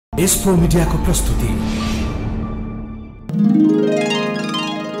एस्प्रो मिडियाको प्रस्तुति।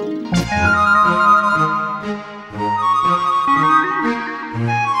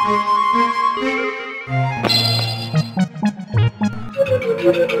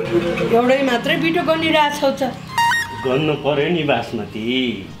 एउटै मात्रै बिटो गनिरहेछौ त। गर्नु पर्यो नि बासमती।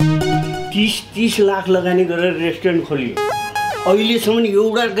 30 लाख लगानी गरेर रेस्टुरेन्ट खोलियो, अहिलेसम्म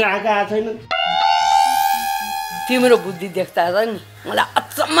एउटा ग्राहक आएको छैन। तिम्रो बुद्धि देख्दा त नि मलाई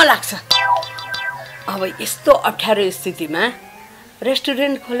अचम्म लाग्छ। अब यस्तो अप्ठ्यारो स्थितिमा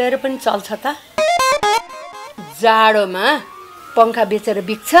रेस्टुरेन्ट खोलेर पनि चल्छ त? जाडोमा पंखा बेचेर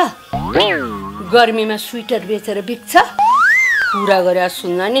बिक्छ, गर्मीमा स्वेटर बेचेर बिक्छ। कुरा गरे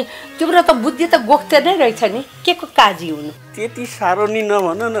सुन्दा नि तिम्रो त बुद्धि त गोख्ते नै रहेछ नि। के को काजी हुनु? त्यति साह्रो नि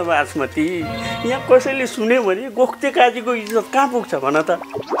नभन न बासमती। यहाँ कसैले सुन्यो भने गोख्ते काजीको इज्जत कहाँ पुग्छ भन त?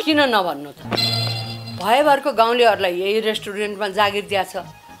 किन नभन्नु त? भएभरको गाउँलेहरूलाई यही रेस्टुरेन्टमा जागिर दिएछ,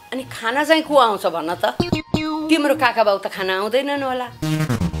 अनि खाना चाहिँ को आउँछ भन त? तिम्रो काका बाउ त खाना आउँदैनन् होला।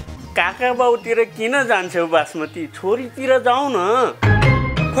 काका बाउतिर किन जान्छौ बासमती? छोरीतिर जाऊ न।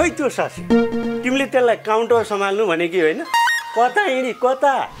 खोइ त्यो सासी, तिमीले त्यसलाई काउन्टर सम्हाल्नु भनेकी होइन? कता हिँडी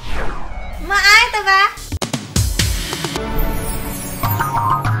कता? म आएँ त बा।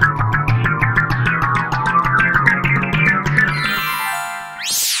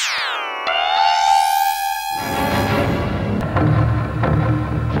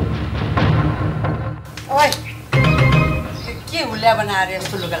 ओइ, के हुल्या बनाएर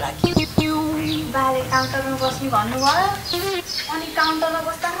यस्तो लुगा लाग्यो? बाले काउन्टरमा बस्नु भन्नुभयो, अनि काउन्टरमा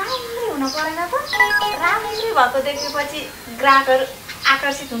बस्दा राम्रै हुन परेन त? राम्रै भएको देखेपछि ग्राहकहरू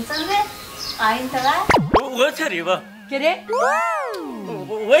आकर्षित हुन्छन् रे, होइन त बा? हो छोरी वा। के रे?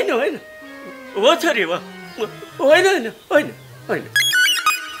 होइन होइन, हो छोरी वा। होइन होइन होइन होइन,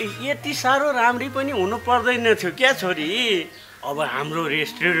 यति साह्रो राम्री पनि हुनु पर्दैन थियो क्या छोरी। अब हाम्रो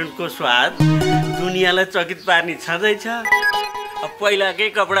रेस्टुरेन्टको स्वाद दुनियाँलाई चकित पार्ने छँदैछ। अब पहिलाकै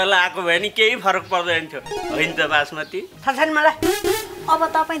कपडा लगाएको भए नि केही फरक पर्दैन थियो, होइन त बासमती? थाहा छैन मलाई। अब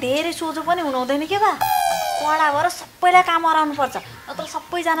तपाईँ धेरै सोझो पनि हुनुहुँदैन के बा? कडा भएर सबैलाई काम हराउनु पर्छ, नत्र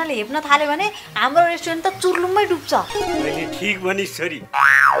सबैजनाले हेप्न थाल्यो भने हाम्रो रेस्टुरेन्ट त चुर्लुम्मै डुब्छ। मैले ठिक भनिस् छोरी।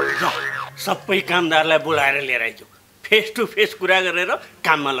 सबै कामदारलाई बोलाएर लिएर आइजो, फेस टु फेस कुरा गरेर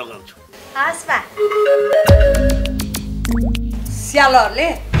काममा लगाउँछु। हस् बा। स्यालहरूले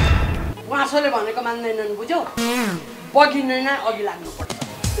उहाँसोले भनेको मान्दैनन्, बुझ्यौ? बगिने नै अघि लाग्नुपर्छ।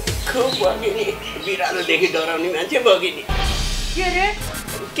 खुब बगिनी, बिरालोदेखि डराउने मान्छे बगिनी। के रे?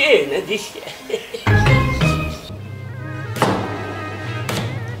 के होइन दिस्या।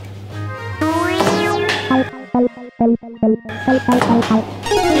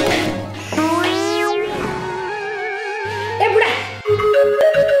 ए बुढा,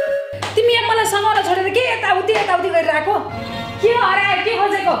 तिमी यहाँ मलाई सँगाउन छोडेर के यताउति गरिरहेको? के हरायो? के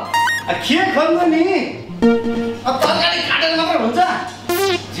खोजेको? के खोज्नु नि? अब तरकारी काटेर मात्र हुन्छ?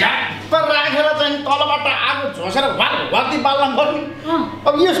 झ्याप्प राखेर चाहिँ तलबाट आगो झोसेर घरती बाल्न पर्ने।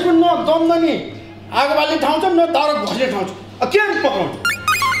 अब यसको न दम्द नि आगो बाल्ने ठाउँ छ, न दाउरा घोस्ने ठाउँ छ। अब के पकाउँछ?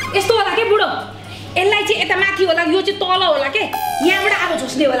 यस्तो होला के बुढो? यसलाई चाहिँ यता माथि होला, यो चाहिँ तल होला के? यहाँबाट आगो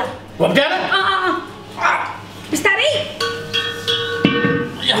झोस्ने होला। घोप्ट्याएर? बिस्तारै।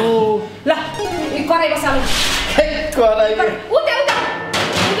 ल, कराई बसाल्नु। कराई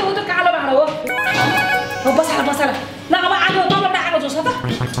उता कालो भाँडो हो। बसाल। ल अब आगो तलबाट आगो झोस त।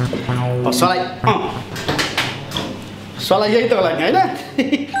 सलाई यही त होला नि, होइन?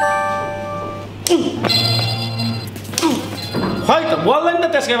 खै त बोल्दैन त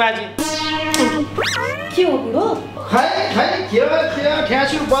त्यसकै बाजी। के हो बुढो? खै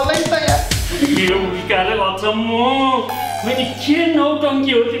ठ्यासु बोल्दैन त यार। यो विकारे अचम्म। मैले के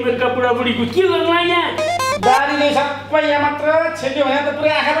नौटङ्की हो तिमीहरूका बुढाबुढीको? के गर्नु यहाँ? दारीले सबै यहाँ मात्र छेड्यो भने त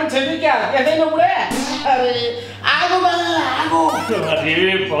पुरै आँखा पनि छेड्यो क्या? हेर्दैन बुढे? अरे आगो बाल्नु, आगो। अरे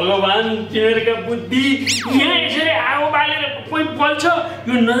भगवान्, तिमीहरूका बुद्धि। यहाँ यसरी आगो बालेर कोही बल्छ?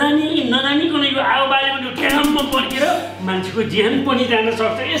 यो नजानिकन यो आगो बाल्यो भने ठ्याम्म पड्केर मान्छेको ज्यान पनि जान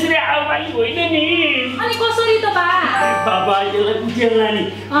सक्छ। यसरी आगो बाल्ने होइन नि। अनि कसरी त बा? बाबा यसलाई उजेल्ला नि,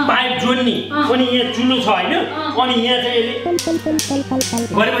 पाइप जोड्ने, अनि यहाँ चुलो छ होइन? अनि यहाँ चाहिँ यसले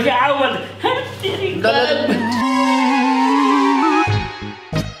गरेपछि आगो बाल्छ।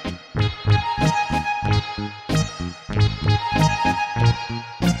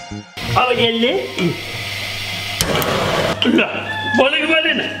 अब यसले ल बोलेको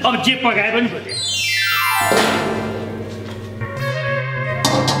बोलेन, अब जे पकाए पनि बोले।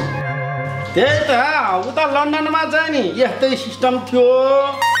 त्यही त उता लन्डनमा चाहिँ नि यस्तै सिस्टम थियो।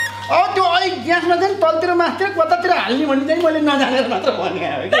 अब त्यो अहिले ग्यासमा चाहिँ तलतिर माथि कतातिर हाल्ने भन्ने चाहिँ मैले नजानेर मात्र भने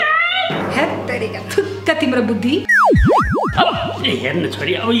हो कि। हेत्तेरीका थुक्का तिम्रो बुद्धि। अब हेर्न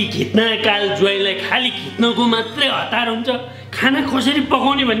छोरी अब यी घिच्नकाल ज्वाइँलाई खालि घिच्नको मात्रै हतार हुन्छ खाना कसरी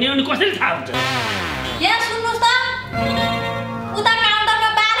पकाउने भन्ने अनि कसरी थाहा हुन्छ यहाँ सुन्नुहोस् त उता काउन्टरमा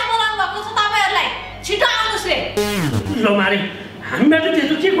बाह्र बोलाउनु भएको छ तपाईँहरूलाई छिटो आउनुहोस् रे ल मारे हामीबाट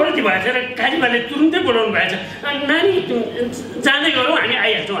त्यस्तो के गल्ती भएछ र काजीबाले तुरुन्तै बोलाउनु भएछ नानी जाँदै गरौँ हामी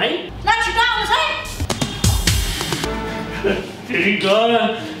आइहाल्छौँ है ल छिटो आउनुहोस् है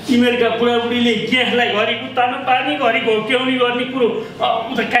तिमीहरूका बुढाबुढीले ग्यासलाई घरि उत्तानो पार्ने घरि घोक्याउने गर्ने कुरो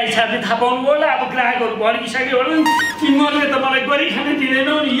उता काई साथले थाहा पाउनु होला अब ग्राहकहरू भड्किसक्यो होला तिमीहरूले त मलाई गरी खान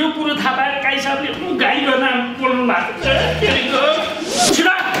दिँदैनौ नि यो कुरो थाहा पाएर काई साथले गाली गर्न बोल्नु भएको छ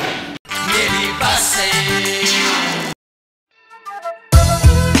मेरी बासै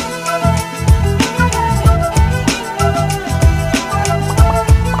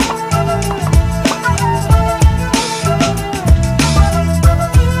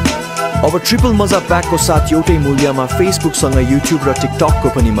अब ट्रिपल मजा प्याकको साथ एउटै मूल्यमा फेसबुकसँग युट्युब र टिकटकको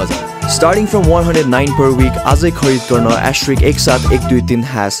पनि मजा स्टार्टिङ फ्रम 109 per week आजै खरिद गर्न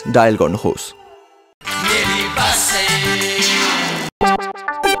 *17123# डायल गर्नुहोस्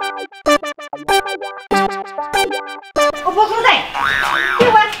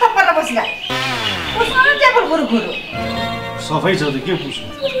सफै छ त के पुस्नु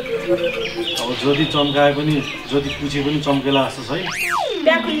अब जति चम्काए पनि जति पुछे पनि चम्केला जस्तो छ है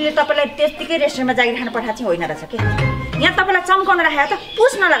ब्याकुलीले तपाईँलाई त्यतिकै रेस्टुरेन्टमा जागिर खान पठाएको चाहिँ होइन रहेछ के यहाँ तपाईँलाई चम्काउन राखेको त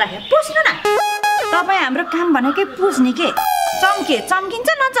पुस्नलाई राखेको पुस्नु न तपाईँ हाम्रो काम भनेकै पुस्ने के चम्किन्छ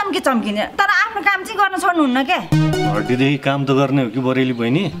नचम्के चम्किन्छ तर आफ्नो काम चाहिँ गर्न छोड्नुहुन्न के हड्डीदेखि काम त गर्ने हो कि बरेली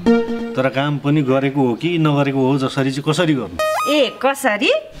बहिनी तर काम पनि गरेको हो कि नगरेको हो जसरी चाहिँ कसरी गर्नु ए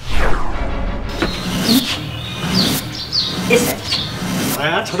कसरी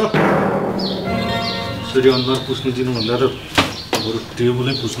छोडो सूर्य अनुहार पुस्नु दिनुभन्दा त बरु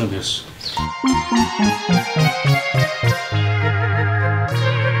टेबुलै पुस्न बेस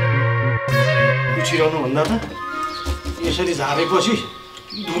पुछिरहनुभन्दा त यसरी झारेपछि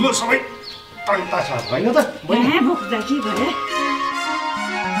धुलो सबै टन्टा छ होइन त भोक्दा के गरे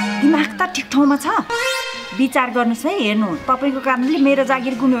दिमाग त ठिक ठाउँमा छ विचार गर्नुहोस् है हेर्नु तपाईँको कारणले मेरो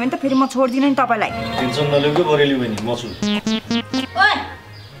जागिर गुम्यो भने त फेरि म छोड्दिनँ नि तपाईँलाई टेन्सन नलिऊ कि बरेली बहिनी म छु ओइ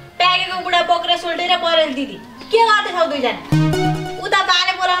प्याकेको बुढा बोक्रा सोल्टेर बरेल दिदी के गर्दैछौ दुईजना उता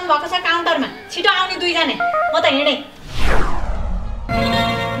बाले बोलाउनु भएको छ काउन्टरमा छिटो आउने दुईजना म त हिँडेँ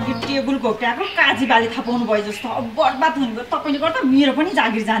यो टेबुल घोक्ट्याएको काजी बाली थापाउनु भयो जस्तो अब बर्बाद हुने भयो तपाईँले गर्दा मेरो पनि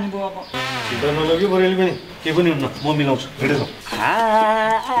जागिर जाने भयो अब छिटो नलग्यो बरेली बहिनी के पनि हुन्न म मिलाउँछु हिँडेर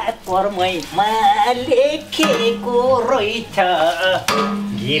परमैमा लेखेको रहेछ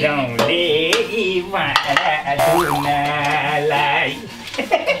गिराउँले धुनालाई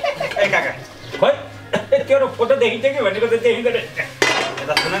ए काका खोइ तेरो फोटो देखिन्छ कि भनेको त देखिँदैन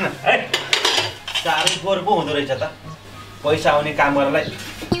यता सुन न साह्रै बोर पो हुँदो रहेछ त पैसा आउने काम गर्नलाई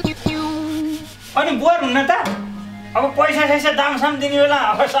अनि बोर हुन्न त अब पैसा सैसा दामसाम दिने बेला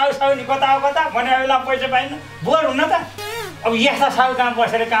अब साउ नि कता कता भनेर बेला पैसा पाइन्न बोर हुन्न त अब यस्ता साउ कहाँ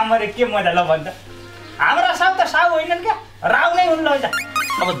बसेर काम गरे के मजा ल भन्छ हाम्रा साउ त साउ होइनन् क्या राउ नै हुन् ल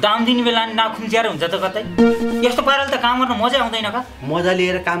अब दाम दिने बेला नाखुन्च्याएर हुन्छ त कतै यस्तो पाराले त काम गर्न मजा आउँदैन का मजा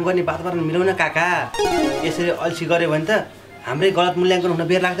लिएर काम गर्ने वातावरण मिलाउन काका यसरी अल्छी गऱ्यो भने त हाम्रै गलत मूल्याङ्कन हुन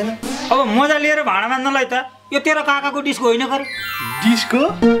बेर लाग्दैन अब मजा लिएर भाँडा मान्नलाई त यो तेरो काकाको डिस्को होइन खरे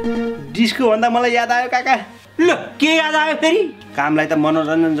डिस्को भन्दा मलाई याद आयो काका ल के याद आयो फेरि कामलाई त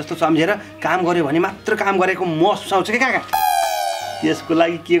मनोरञ्जन जस्तो सम्झेर काम गर्यो भने मात्र काम गरेको महसुस आउँछ क्या काका त्यसको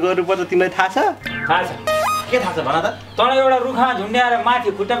लागि के गर्नुपर्छ तिमीलाई थाहा छ के थाहा छ भन त तँलाई एउटा रुखमा झुन्ड्याएर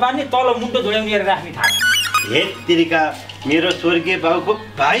माथि खुट्टा बाँध्ने तल मुन्टो झुन्ड्याएर राख्ने थाहा छ हे तिरिका मेरो स्वर्गीय बाबुको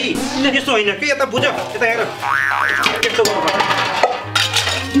भाइ यस्तो होइन के यता बुझ यता हेर यस्तो गर्नुपर्छ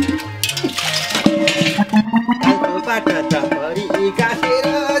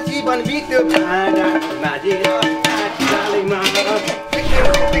जीवन बित्यो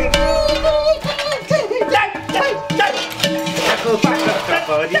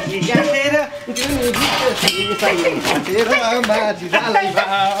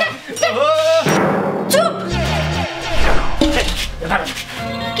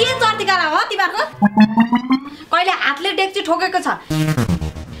के चर्तिकाला हो तिमीहरूको कहिले हातले डेक्ची ठोकेको छ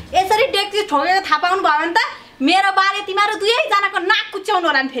यसरी डेक्ची ठोकेको थाहा पाउनु भयो भने त मेरो बाले तिमीहरू दुवैजनाको नाक कुच्याउनु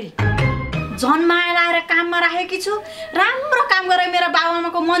होला नि फेरि जन्माएर आएर काममा राखेकी छु राम्रो काम गरेर मेरो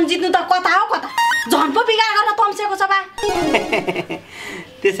बाबुआमाको मन जित्नु त कता हो कता झन् पो बिगार गर्न तम्सेको छ बा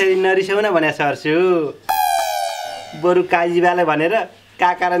त्यसरी नरिसाउ न भने सर्छु बरु काजीबालाई भनेर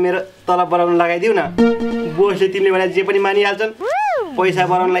काका र मेरो तलब बढाउन लगाइदिउ न बोसले तिमीले भने जे पनि मानिहाल्छन् पैसा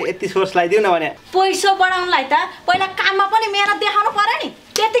बढाउनलाई यति सोर्स लगाइदिउ न भने पैसा बढाउनलाई त पहिला काममा पनि मेहनत देखाउनु पर्यो नि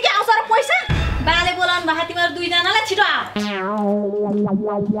त्यतिकै आउँछ र पैसा बाले बोलाउनु भएको तिमीहरू दुईजनालाई छिटो आऊ।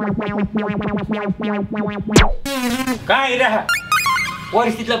 कहाँ हिँडिरह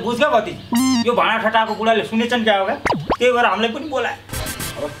परिस्थितिलाई बुझ्का कति यो भाँडा ठटाको कुराले सुनेछन् क्या होगा त्यही भएर हामीलाई पनि बोलाए।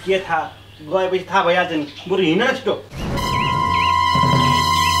 अब के थाहा गएपछि थाहा भइहाल्छ नि बरु हिँड न छिटो।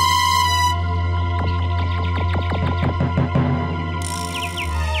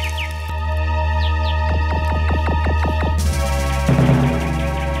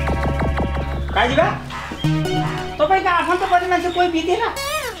 काजीबा तपाईँको आफन्तपट्टि मान्छे कोही बितेन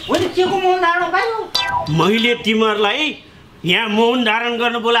होइन के को मौन धारण पायो? मैले तिमीहरूलाई यहाँ मौन धारण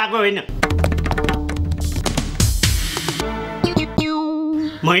गर्न बोलाएको होइन।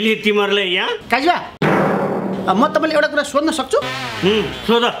 मैले तिमीहरूलाई यहाँ काजीबा म तपाईँले एउटा कुरा सोध्न सक्छु?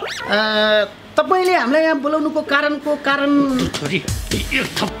 सोध। तपाईँले हामीलाई यहाँ बोलाउनुको कारण एक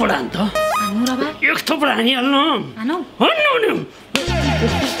थप्पड हान त। एक थप्पड हानिहाल्नु।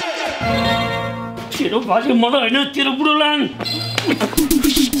 तेरो बाजे मलाई होइन तेरो बुढोलाई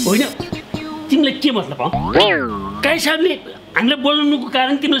होइन। तिमीलाई के मतलब गाई साहबले हामीलाई बोलाउनुको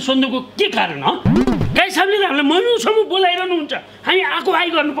कारण तिमीलाई सोध्नुको के कारण हो? गाई साहबले हामीलाई मनुसम्म बोलाइरहनुहुन्छ हामी आएको आइ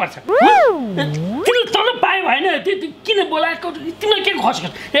गर्नुपर्छ। तिमीले तल पायो भएन किन बोलाएको तिमीलाई के खस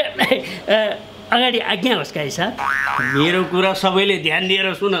अगाडि आज्ञा होस् गाई साहब। मेरो कुरा सबैले ध्यान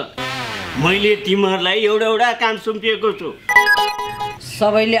दिएर सुन। मैले तिमीहरूलाई एउटा एउटा काम सुम्पिएको छु।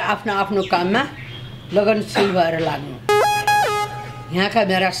 सबैले आफ्नो आफ्नो काममा लगनशील भएर लाग्नु। यहाँका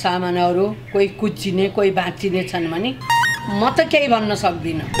मेरा सामानहरू कोही कुच्चिने कोही बाँचिने छन् भने म त केही भन्न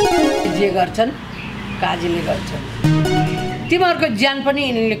सक्दिनँ। जे गर्छन् काजीले गर्छन्। तिमीहरूको ज्यान पनि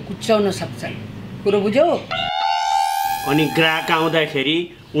यिनीहरूले कुच्चाउन सक्छन्। कुरो बुझ्यौ? अनि ग्राहक आउँदाखेरि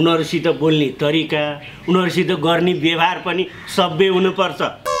उनीहरूसित बोल्ने तरिका उनीहरूसित गर्ने व्यवहार पनि सभ्य हुनुपर्छ।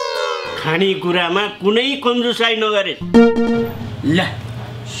 खानेकुरामा कुनै कन्जुसाइ नगरे। ल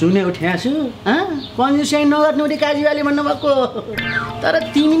सुने उठ्या छु कन्जुसाइ नगर्नु नि काजीबाले भन्नुभएको तर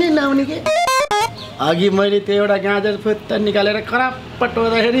तिमी नै नआउने के? अघि मैले त्यो एउटा गाजर फुत्त निकालेर खराब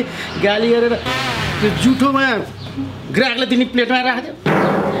पटाउँदाखेरि गाली गरेर त्यो जुठोमा ग्राहकले तिनी प्लेटमा राख्थ्यो।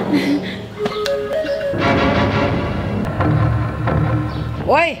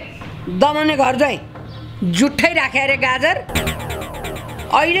 ओइ दमाउने घर जाइ जुठै राखे अरे गाजर।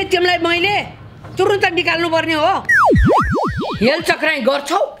 अहिले तिमीलाई मैले तुरुन्त निकाल्नु पर्ने हो। हेल चक्राइ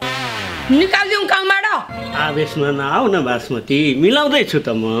गर्छौ निकालिदिउँ कामबाट। आवेशमा नआउ न बासमती मिलाउँदैछु त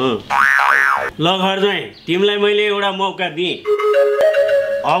म। ल घर जाएँ तिमीलाई मैले एउटा मौका दिएँ।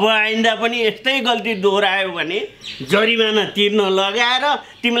 अब आइन्दा पनि यस्तै गल्ती दोहोऱ्यायो भने जरिमाना तिर्न लगाएर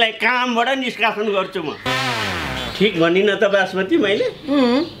तिमीलाई कामबाट निष्कासन गर्छु म। ठिक भनिन त बासमती मैले?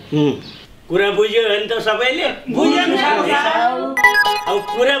 कुरा बुझ्यो भने त सबैले बुझ्यो नि। अब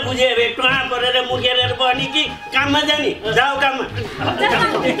कुरा बुझ्यो भने कहाँ परेर मुखेर बनी कि काममा जाने? जाऊ काममा।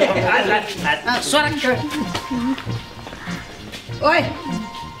 ओइ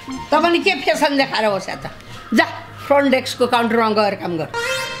तपाईँले के फेसन देखाएर होस् त? जा फ्रन्ट डेस्कको काउन्टरमा गएर काम गर।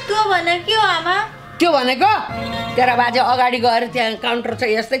 त्यो भने के हो आमा? त्यो भनेको तेरा बाजे अगाडि गएर त्यहाँ काउन्टर छ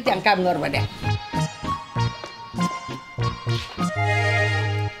यस्तै त्यहाँ काम गर भने।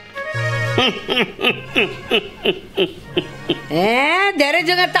 ए धेरै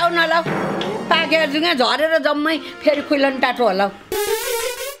जग्गा ताउ नलाऊ पाकेर जुगा झरेर जम्मै फेरि खुइलन टाटो होला।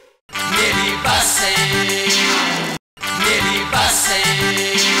 मेरी बासै मेरी बासै।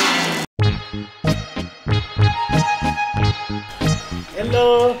 हेलो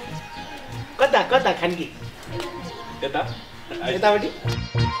कता कता खानकी यता यतापट्टि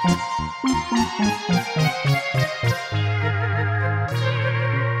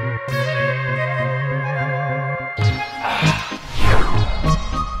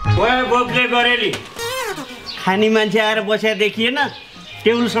बोक्ले गरेली खाने मान्छे आएर बस्या देखिएन?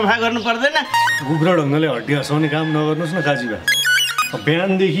 टेबल सफा गर्नु पर्दैन? गुग्रा ढङ्गले हड्डी हँसाउने काम नगर्नुहोस् न काजीबा।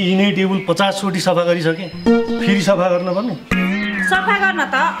 बिहानदेखि यिनै टेबल 50 चोटि सफा गरिसकेँ फेरि सफा गर्न पर्ने? सफा गर्न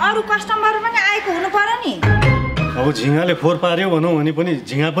त अरू कस्टमर पनि आएको हुनु पर्यो नि। अब झिँगाले फोहोर पार्यो भनौँ भने पनि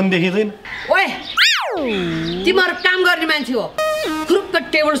झिँगा पनि देखिँदैन। ओए तिमीहरू काम गर्ने मान्छे हो खुरुक्क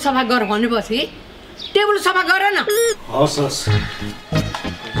टेबल सफा गर भनेपछि टेबल सफा गर न। हस् हस्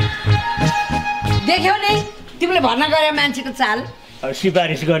देख्यौ नि तिमीले भर्ना गरे मान्छेको चाल।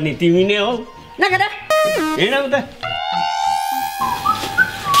 सिफारिस गर्ने तिमी नै हौ नगर हेर उता।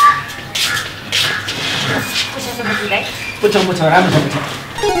 पुछ पुछ राम्रो छ।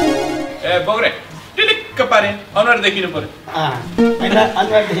 ए बग्रे टिलिक्क पारे अनुहार देखिनु पर्यो।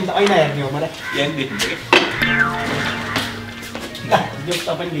 अनुहारदेखि त ऐना हेर्ने हो मलाई। यहाँ देखिन्छ यो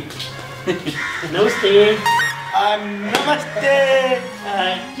तपाईँ नमस्ते। नमस्ते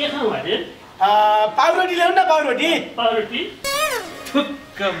के खाऊ हजुर? पाउरोटी ल्याउनु न पाउरोटी। पाउरोटी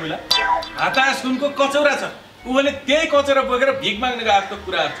ठुक्क मुला हतास सुनको कचौरा छ उले त्यही कचौरा बोकेर भिख माग्न गएको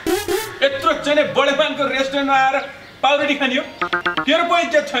कुरा यत्रो चाहिँ बडेपानको रेस्टुरेन्टमा आएर पाउरोटी खाने हो तेरो पो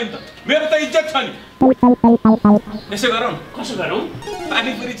इज्जत छैन त मेरो त इज्जत छ नि यसो गरौँ कसो गरौँ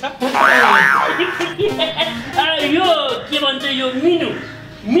पानीपुरी छ यो के भन्छ यो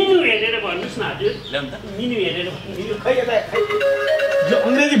मिनु हेरेर भन्नुहोस् न हजुर ल्याउँ त मिनु हेरेर भन्नु खै यता यो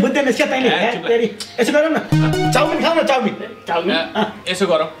अङ्ग्रेजी बुझ्दैन क्या तैँले तेरी यसो गरौँ न चाउमिन खाऊ न चाउमिन यसो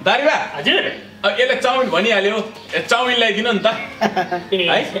गरौँ दारिबा हजुर अब यसले चाउमिन भनिहाल्यो चाउमिन ल्याइदिनु नि त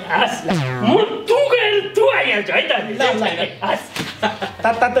म तु आइहाल्छ है त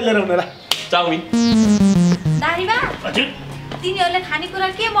तातो लिएर आउनु ल चाउमिन दारिबा हजुर तिनीहरूले खानेकुरा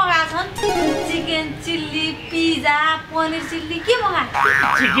के मगाएछन् chicken chilli pizza paneer chilli के मगा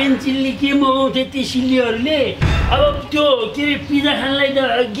चिकन चिल्ली के मगाउँथे ती सिल्लीहरूले अब त्यो के अरे पिज्जा खानलाई त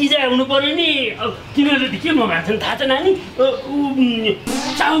गिजा हुनु पर्यो नि अब तिनीहरूले के मगाएको छन् थाहा छ नानी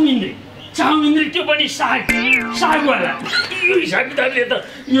चाउमिन रे त्यो पनि सागवाला यो हिसाब किताबले त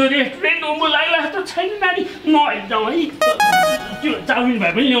यो रेस्टुरेन्ट उँभो लाग्ला जस्तो छैन नानी म एकदम है त्यो चाउमिन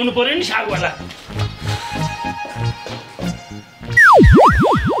भए पनि ल्याउनु पर्यो नि सागवाला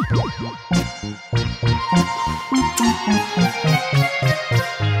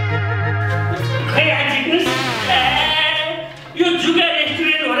यो जुगा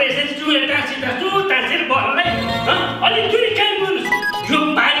रेस्टुरेन्ट हो र यसरी जुगा टाँसेर बस्नलाई अलिक दुरी काम गर्नुहोस् यो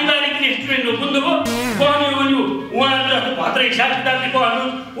पारिवारिक रेस्टुरेन्ट हो बुझ्नुभयो बन्यो भने उहाँहरू जस्तो भद्र हिसाब किताबले बस्नु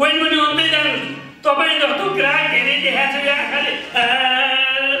होइन भने अन्दै जानुहोस् तपाईँ जस्तो ग्राहक धेरै देखाएको छ यो आँखाले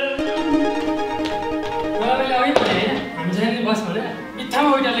हामीसँग बस भने बित्थामा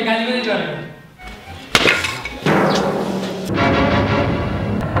उइटाले गाली पनि गरेर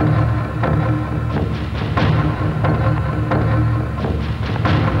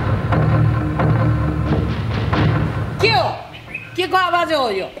के को आवाज हो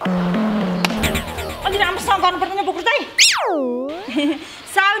यो अलि राम्रोसँग गर्नुपर्छ नि बुक्रुदाई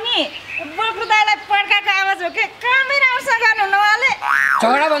साउनी बुक्रुदाईलाई पड्काएको आवाज हो कि कामै राम्रोसँग गर्नुहुन्न उहाँले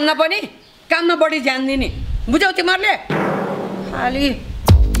झगडा भन्दा पनि काममा बढी ध्यान दिने बुझ्यौ तिमीहरूले खालि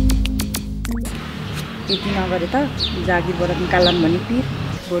यति नगरे त जागिरबाट निकाल्लान् भने पिर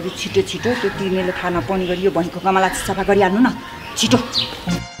बरु छिटो त्यो तिमीले खाना पनि गरी यो भैँको कमला सफा गरिहाल्नु न छिटो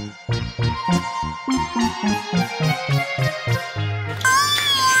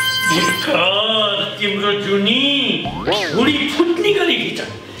तिम्रो जुनी बुढी फुट्ने गरी खिच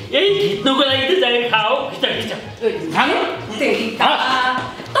यही खिच्नुको लागि त जागिर खाऊ खिच खानु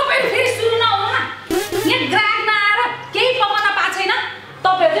तपाईहरु फेरि सुरु नहुनु न यहाँ ग्राहक नआएर केही पकाउन पाएको छैन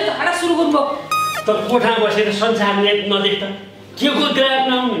तपाईहरु चाहिँ झगडा सुरु गर्नुभयो त कोठामा बसेर संसारले नदेख त के को ग्राहक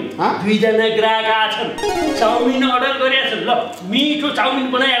नहुनु दुईजना ग्राहक आछन् चाउमिन अर्डर गरेका छन् ल मिठो चाउमिन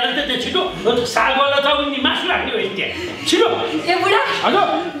बनाइहाल त त्यो छिटो सागवाला चाउमिन मासु राख्ने होइन त्यहाँ छिटो ए बुढा हजुर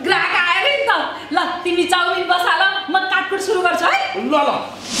ग्राहक आएर नि त ल तिमी चाउमिन बसाल म काटकुट सुरु गर्छु है ल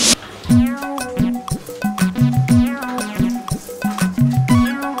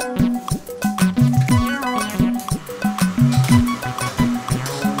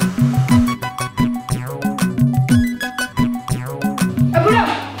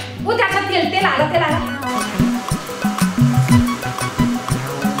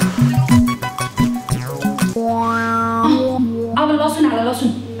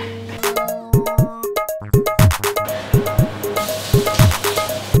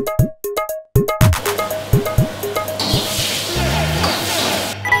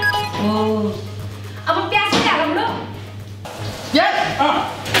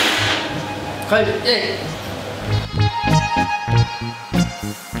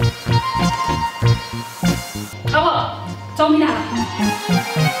अब चाउमिन हाल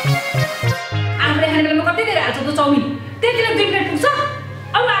आफूले खाने बेलामा कति धेरै हाल्छ त चाउमिन त्यतिले 2 प्लेट पुग्छ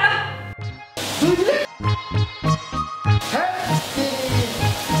अब हाल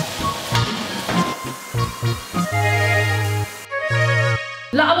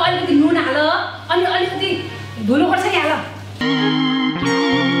ल अब अलिकति नुन हाल अनि अलिकति धुलो खोर्सानी हाल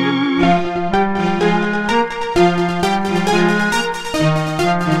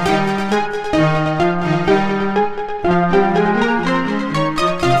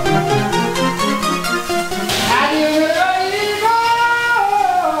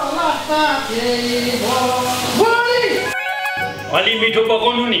अलि मिठो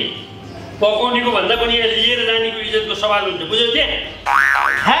पकाउनु नि पकाउनेको भन्दा पनि लिएर जानेको इज्जतको सवाल हुन्छ बुझ्यौ के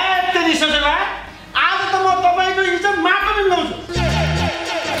हेत्तेरी ससुरा आज त म तपाईको इज्जत माटोमा मिलाउँछु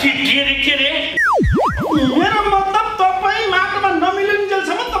के रे मेरो मतलब तपाई माटोमा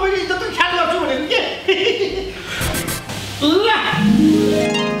नमिलिन्जेलसम्म तपाईको इज्जतको ख्याल गर्छु भनेको के ल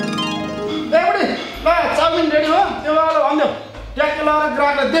एउटै ल चाउमिन रेडी हो त्यो वाला भन्देऊ ट्याक्क लगाएर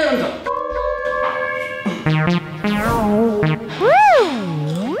ग्राहकलाई दे हुन्छ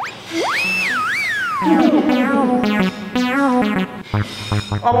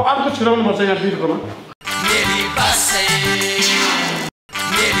अब अर्को छिराउनु पर्छ यहाँ बिर्कोमा मेरी बासै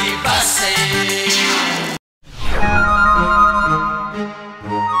मेरी बासै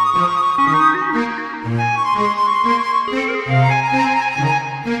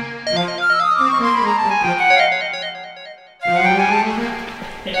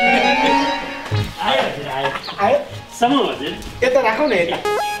आयो सम्म हजुर यता राखौँ न यता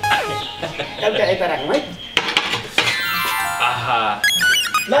यता राखौँ है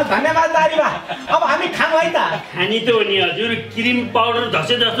ल धन्यवाद दाजुबा अब हामी खाऊँ है त खानी त हो नि हजुर क्रिम पाउडर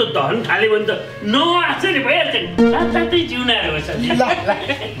धसे जस्तो धन थाल्यो भने त आश्चर्य भइहाल्छ नि साथसाथै जिउनाहरू हुन्छ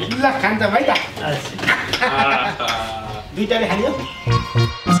ल खान्छ है त दुईटाले खानियो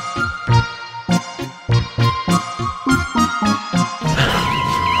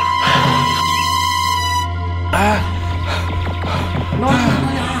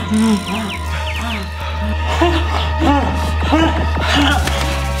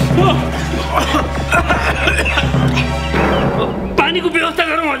पानीको व्यवस्था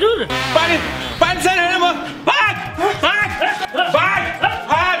गरौँ हजुर पानी छैन म भाग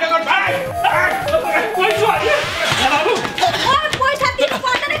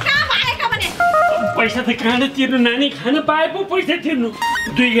पैसा त कहाँ तिर्नु नानी खान पाए पो पैसा तिर्नु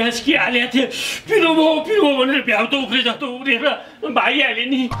 2 घाँस के हालेको थिएँ पिरो भयो भनेर भ्याउ त उक्रे जस्तो उक्रेर भागिहाल्यो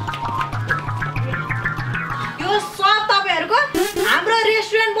नि यो सब तपाईहरुको हाम्रो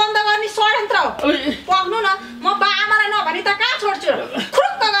रेस्टुरेन्ट बन्द गर्ने षड्यन्त्र हो पक्नु न म बा आमालाई नभनी त कहाँ छोड्छु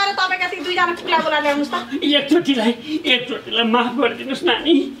खुरुक्क गएर तपाईका ती दुईजना टुक्ला बोला ल्याउनुस् त एकचोटिलाई माफ गरिदिनुस्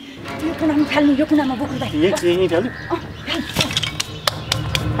नानी यो कुनामा फाल्नु यो कुनामा बोक्नु दाइ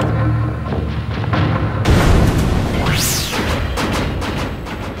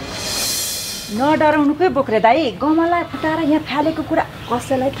नडराउनुकै बोक्रे दाइ गमलाई फुटाएर यहाँ फालेको कुरा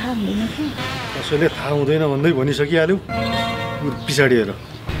कसैलाई थाहा हुँदैन कि कसैले थाहा हुँदैन भन्दै भनिसकिहाल्यौ पछाडि हेर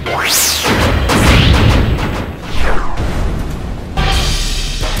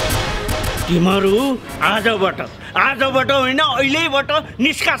तिमीहरू आजबाट होइन अहिलेबाट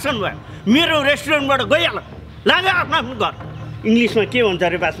निष्कासन भयो मेरो रेस्टुरेन्टबाट गइहाल लाग्यो आफ्नो आफ्नो घर इङ्ग्लिसमा के भन्छ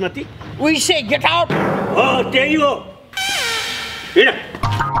अरे basmati we say get out हो त्यही हो हिँड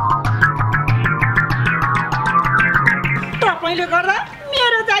तपाईँले गर्दा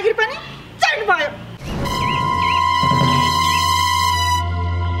मेरो जागिर पनि चट भयो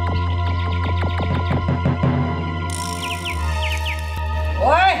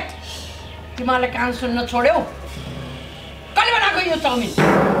ओए तिमीले कान सुन्न छोड्यौ कसले बनाएको यो चाउमिन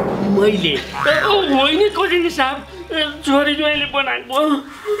मैले होइन कोजिनी साहब छोरी ज्वाइँले बनाएको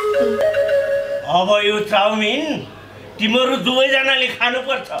अब यो चाउमिन तिमीहरू दुवैजनाले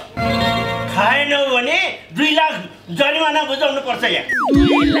खानुपर्छ खाएनौ भने 2 लाख जरिवाना बुझाउनु पर्छ यहाँ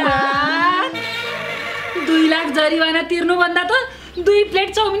 2 लाख जरिवाना तिर्नु भन्दा त 2 प्लेट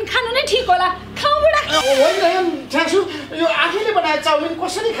चाउमिन खानु नै ठीक होला खाऊ बुढा होइन छ्यासु यो आफैले बनाएको चाउमिन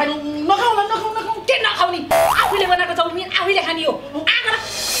कसरी खानु नखाऊ के नखाउने आफूले बनाएको चाउमिन आफैले खाने हो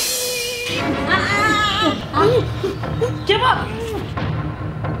के भयो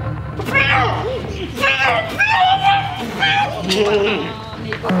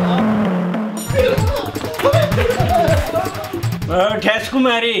ठ्यास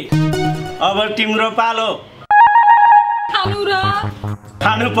कुमारी अब तिम्रो पालो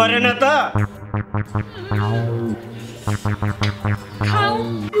खानु परेन त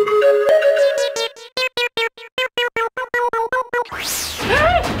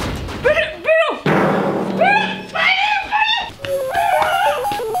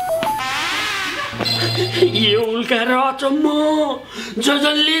यो उल्का र अचम्म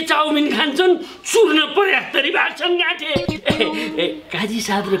जसले चाउमिन खान्छन् चुर्न पर्याप्तरी भाग्छन् गाँठे काजी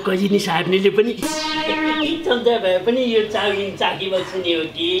साहब र कजिनी साहबले पनि चल्दा भए पनि यो चाउमिन चाखिबस्छ नि हो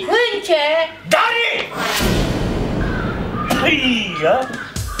कि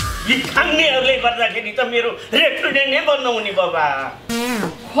यी खानेहरूले गर्दाखेरि त मेरो रेस्टुरेन्ट नै बन्द हुने बाबा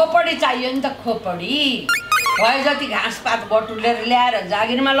खोपडी चाहियो नि त खोपडी भए जति घाँसपात बटुलेर ल्याएर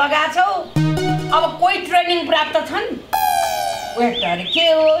जागिरमा लगाछौ अब कोही ट्रेनिङ प्राप्त छन् वेटर के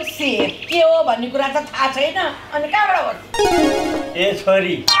हो सेफ के हो भन्ने कुरा त थाहा छैन अनि कहाँबाट हो ए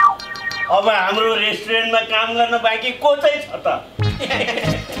छोरी अब हाम्रो रेस्टुरेन्टमा काम गर्न बाँकी को चाहिँ छ त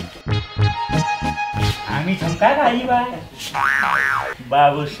हामी छौँ कहाँ भाइबा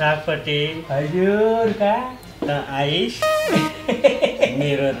बाबु सापटे हजुर का त आइस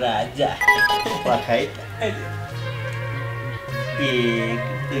मेरो राजा पखाइ 1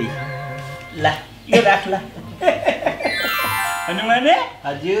 2 ला यो राख ला हनुमाने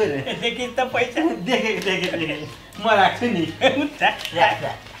हजुर देखि त पैसा देखे म राख्छु नि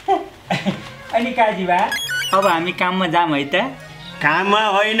अनि काजीबा अब हामी काममा जाम है त काममा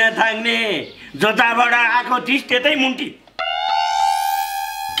होइन थाङ्ने, जताबाट आएको थिइस् त्यतै मुन्टी।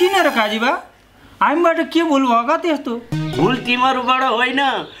 किन र काजीबा, हामीबाट के भुल भयो का त्यस्तो? भुल तिमीहरूबाट होइन,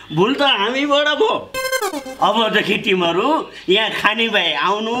 भुल त हामीबाट भयो। अबदेखि तिमीहरू यहाँ खाने भए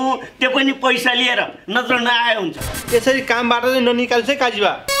आउनु, त्यो पनि पैसा लिएर, नत्र नआए हुन्छ। त्यसरी कामबाट चाहिँ ननिकाल्छ है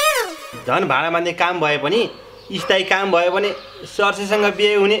काजीबा। झन् भाडा मान्ने काम भए पनि स्थायी काम भयो भने सर्सेसँग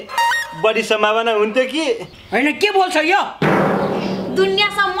बिहे हुने बढी सम्भावना हुन्थ्यो कि होइन। के बोल्छ यो?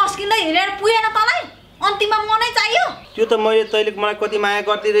 दुनियाँसम्म मस्किँदै हिँडेर पुगेन तँलाई, अन्तिममा मनै चाहियो। त्यो त मैले तैँले मलाई कति माया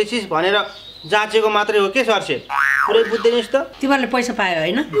गर्दै रहेछिस् भनेर जाँचेको मात्रै हो के सर्से, पुरै बुझ्दैनस् त। तिमीहरूले पैसा पायो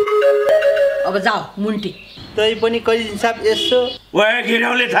होइन? अब जाऊ मुन्टी। तै पनि कहिले हिसाब यसो ओए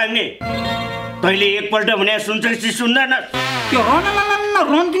घिराउले थाङ्ने, तैँले एकपल्ट भने सुन्छस् कि सुन्दैनस्? त्यो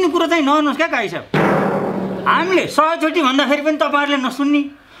रन्किने कुरो चाहिँ नगर्नुहोस् क्या काई साहब। हामीले 100 चोटि भन्दाखेरि पनि तपाईँहरूले नसुन्ने,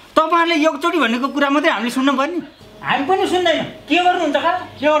 तपाईँहरूले एकचोटि भनेको कुरा मात्रै हामीले सुन्नु पर्ने। हामी पनि सुन्दैन। के गर्नुहुन्छ का?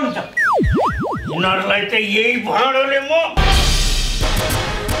 के गर्नुहुन्छ? यिनीहरूलाई त यही भाँडोले म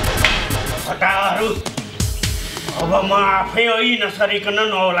हटाहरू। अब म आफै ऐ नसरिकन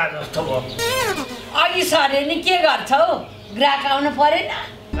नहोला जस्तो भयो। अघि सरे नि के गर्छौ? ग्राहक आउनु परेन?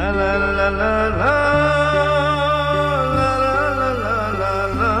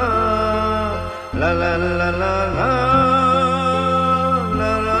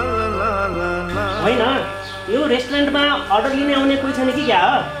 होइन, यो रेस्टुरेन्टमा अर्डर लिने आउने कोही छैन कि क्या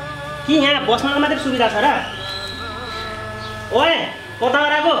हो? कि यहाँ बस्नको मात्रै सुविधा छ र? ओए कता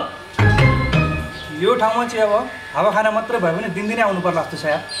गएको? यो ठाउँमा चाहिँ अब हावा खाना मात्रै भयो भने दिनदिनै आउनु पर्ला जस्तो छ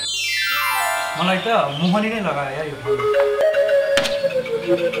यार। मलाई त मोहनी नै लगायो यार यो ठाउँमा।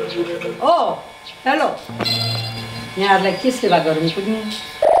 ओ हेलो, यहाँहरूलाई के सेवा गरौँ पुग्ने?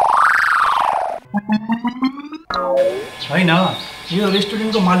 होइन, यो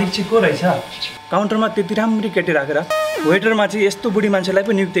रेस्टुरेन्टको मालिक चाहिँ को रहेछ? काउन्टरमा त्यति राम्री केटी राखेर वेटरमा चाहिँ यस्तो बुढी मान्छेलाई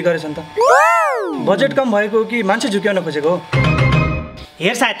पो नियुक्ति गरेछ नि त। बजेट कम भएको हो कि मान्छे झुक्याउन खोजेको हो?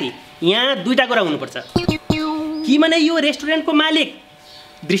 हेर साथी, यहाँ दुईटा कुरा हुनुपर्छ। कि भने यो रेस्टुरेन्टको मालिक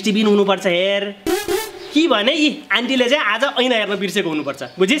दृष्टिबिन हुनुपर्छ हेर, कि भने यी आन्टीले चाहिँ आज ऐना हेर्न बिर्सेको हुनुपर्छ,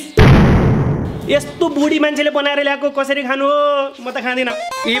 बुझिस्? यस्तो बुढी मान्छेले बनाएर ल्याएको कसरी खानु हो? म त खाँदिनँ।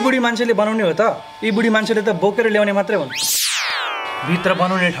 यी बुढी मान्छेले बनाउने हो त? यी बुढी मान्छेले त बोकेर ल्याउने मात्रै हुन्। भित्र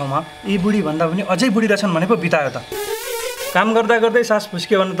बनाउने ठाउँमा यी बुढी भन्दा पनि अझै बुढी रहेछन् भने पो बितायो त। काम गर्दा गर्दै सास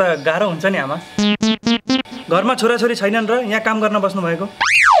फुस्क्यो भने त गाह्रो हुन्छ नि आमा। घरमा छोराछोरी छैनन् र यहाँ काम गर्न बस्नु भएको?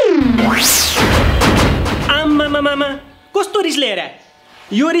 आमामामा कस्तो रिसले हेर?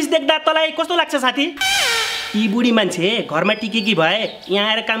 यो रिस देख्दा तँलाई कस्तो लाग्छ साथी? यी बुढी मान्छे घरमा टिकेकी भए यहाँ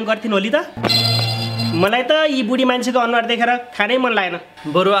आएर काम गर्थिन् होली त। मलाई त यी बुढी मान्छेको अनुहार देखेर खानै मन लागेन।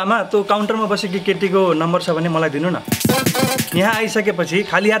 बरु आमा, त्यो काउन्टरमा बसेकी केटीको नम्बर छ भने मलाई दिनु न। यहाँ आइसकेपछि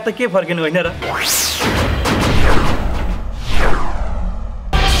खाली हात त के फर्किनु होइन र?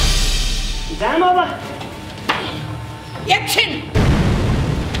 जाम अब एकछिन।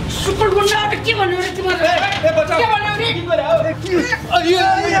 सुपर गुन्डाहरु के भन्नु रे तिमीहरु? के भन्नु रे?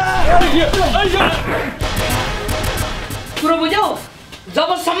 कुरो बुझ्यौ?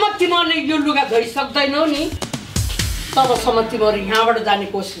 जबसम्म तिमीहरूले यो लुगा धोइसक्दैनौ नि, तबसम्म तिमीहरू यहाँबाट जाने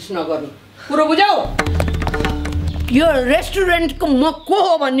कोसिस नगर्नु। कुरो बुझ्यौ? यो रेस्टुरेन्टको म को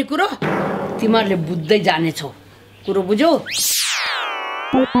हो भन्ने कुरो तिमीहरूले बुझ्दै जानेछौ। कुरो बुझ्यौ?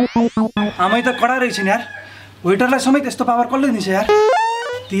 आमै त कडा रहेछन् यार। वेटरलाई समेत यस्तो पावर कसले दिन्छ यार?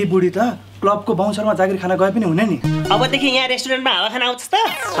 ती बुढी त क्लबको बाउन्सरमा जागिर खाना गए पनि हुने नि। अबदेखि यहाँ रेस्टुरेन्टमा हावा खाना आउँछ त?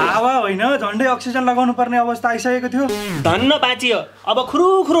 हावा होइन, झन्डै अक्सिजन लगाउनु पर्ने अवस्था आइसकेको थियो। धन्न बाँचियो। अब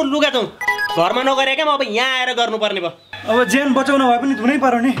खुरुखुरु लुगा धुँ। घरमा नगरेका अब यहाँ आएर गर्नुपर्ने भयो। अब ज्यान बचाउन भए पनि धुनै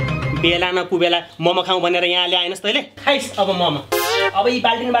पर्यो नि। बेला न कुबेला मोमो खाउँ भनेर यहाँ ल्याएनस् तैँले? खाइस् अब मोमो। अब यी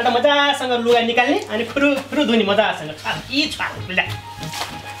बाल्टिनबाट मजासँग लुगा निकाल्ने अनि खुरुखुरु धुने मजासँग।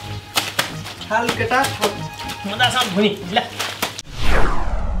 मजासँग धुने ल।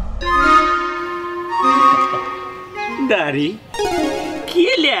 दारी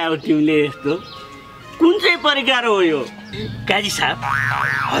के ल्यायो तिमीले यस्तो? कुन चाहिँ परिकार हो यो? काजी साहब,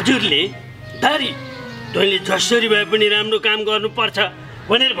 हजुरले दारी तैँले जसरी भए पनि राम्रो काम गर्नुपर्छ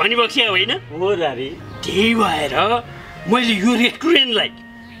भनेर भनिबक्स्या होइन? हो दारी। त्यही भएर मैले यो रेस्टुरेन्टलाई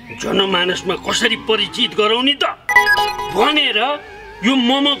जनमानसमा कसरी परिचित गराउने त भनेर यो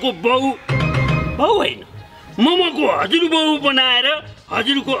मोमोको बाउ होइन, मोमोको हजुरबाउ बनाएर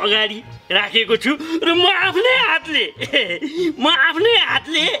हजुरको अगाडि राखेको छु र म आफ्नै हातले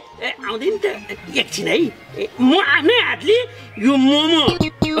आउँदैन त एकछिन है, म आफ्नै हातले यो मोमो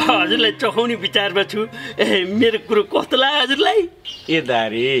हजुरलाई चखाउने विचारमा छु। मेरो कुरो कस्तो लाग्यो हजुरलाई? ए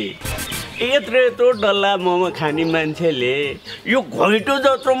दारी, यत्रो डल्ला मोमो खाने मान्छेले यो घैँटो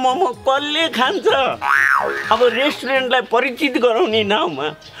जत्रो मोमो कसले खान्छ? अब रेस्टुरेन्टलाई परिचित गराउने नाउँमा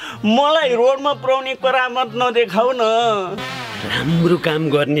मलाई रोडमा पुर्याउने करामत नदेखाउ न। राम्रो काम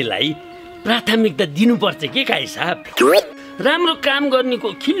गर्नेलाई प्राथमिकता दिनुपर्छ के काई साहब? राम्रो काम गर्नेको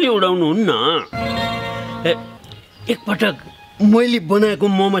खिल्ली उडाउनु हुन्न। एकपटक मैले बनाएको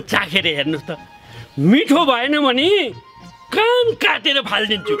मोमो चाखेर हेर्नुहोस् त, मिठो भएन भने कान काटेर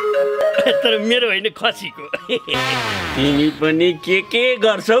फालिदिन्छु। तर मेरो होइन, खसीको। तिमी पनि के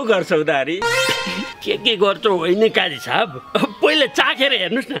गर्छौ दारी? के गर्छौ होइन काजी साहब? पहिला चाखेर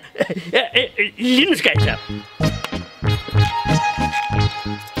हेर्नुहोस् न। लिनुहोस् काजी साहब।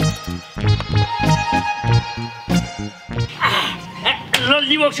 ल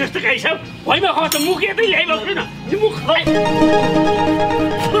लिबक्नुहोस् त काजी साहब। भैमा खस मुख यतै ल्याइबक्छु न। मुख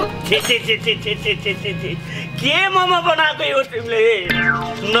के मोमो बनाएको यो तिमीले?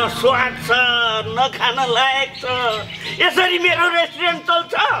 न स्वाद छ न खान लायक छ। यसरी मेरो रेस्टुरेन्ट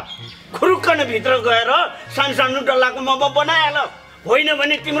चल्छ? खुरुक्कन भित्र गएर सानो डल्लाको मोमो बनाइहाल, होइन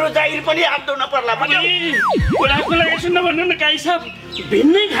भने तिम्रो जागिर पनि हात धुन पर्ला। कुराको लागि सुन्न भन्नु न काई साहब,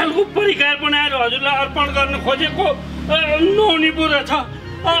 भिन्नै खालको परिकार बनाएर हजुरलाई अर्पण गर्न खोजेको नहुने बुरा छ।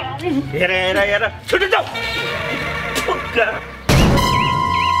 हेर छुट्टै जाऊ।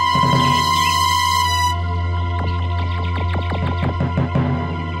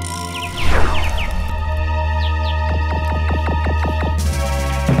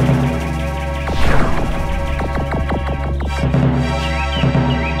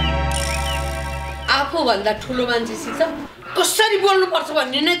 भन्दा ठुलो मान्छेसित कसरी बोल्नुपर्छ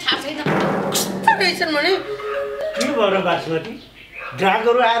भन्ने नै थाहा छैन। कस्तो रहेछन् भने के भएर बासमती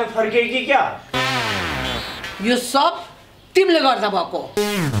ग्राहकहरू आएर फर्के कि क्या? यो सब तिमीले गर्दा भएको।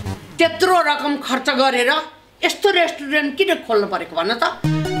 त्यत्रो रकम खर्च गरेर यस्तो रेस्टुरेन्ट किन खोल्नु परेको भन त?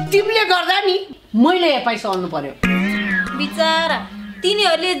 तिमीले गर्दा नि मैले यहाँ पैसा आउनु पर्यो। बिचारा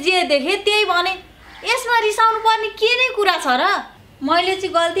तिनीहरूले जे देखे त्यही भने। यसमा रिसाउनु पर्ने के नै कुरा छ र? मैले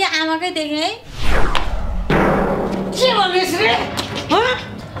चाहिँ गल्ती आमाकै देखेँ है। के भनिस् रे?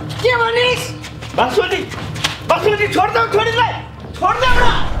 के भनिस्? बासमती छोडिदिलाई, छोडिदेऊ न।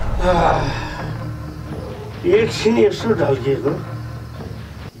 एकछिन यसो ढल्किएको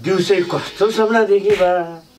दिउँसै कस्तो सपना देखेँ बा।